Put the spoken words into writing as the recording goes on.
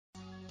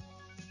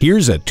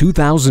Here's a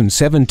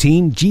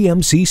 2017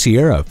 GMC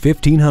Sierra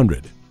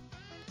 1500.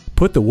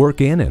 Put the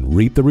work in and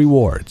reap the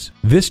rewards.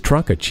 This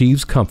truck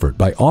achieves comfort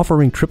by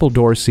offering triple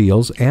door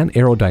seals and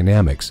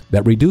aerodynamics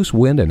that reduce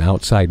wind and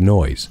outside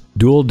noise,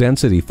 dual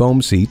density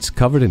foam seats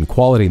covered in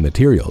quality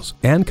materials,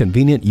 and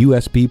convenient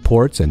USB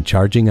ports and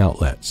charging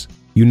outlets.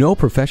 You know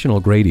professional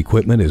grade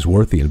equipment is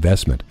worth the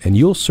investment, and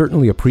you'll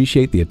certainly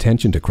appreciate the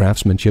attention to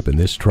craftsmanship in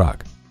this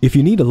truck. If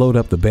you need to load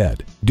up the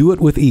bed, do it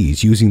with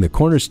ease using the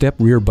corner step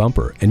rear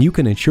bumper, and you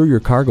can ensure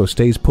your cargo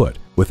stays put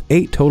with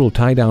 8 total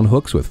tie-down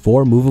hooks with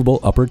 4 movable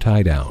upper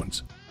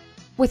tie-downs.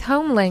 With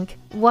HomeLink,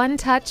 one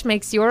touch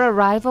makes your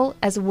arrival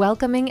as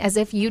welcoming as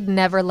if you'd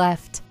never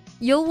left.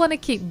 You'll want to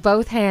keep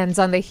both hands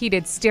on the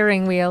heated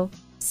steering wheel.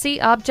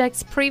 See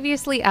objects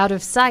previously out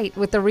of sight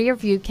with the rear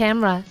view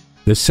camera.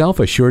 The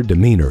self-assured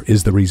demeanor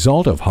is the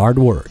result of hard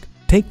work.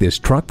 Take this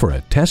truck for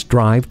a test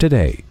drive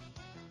today.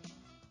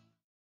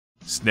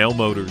 Snell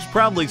Motors,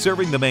 proudly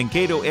serving the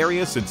Mankato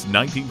area since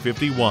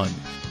 1951.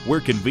 We're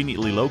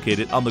conveniently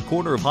located on the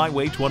corner of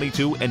Highway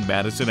 22 and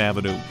Madison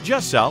Avenue,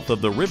 just south of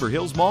the River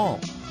Hills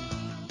Mall.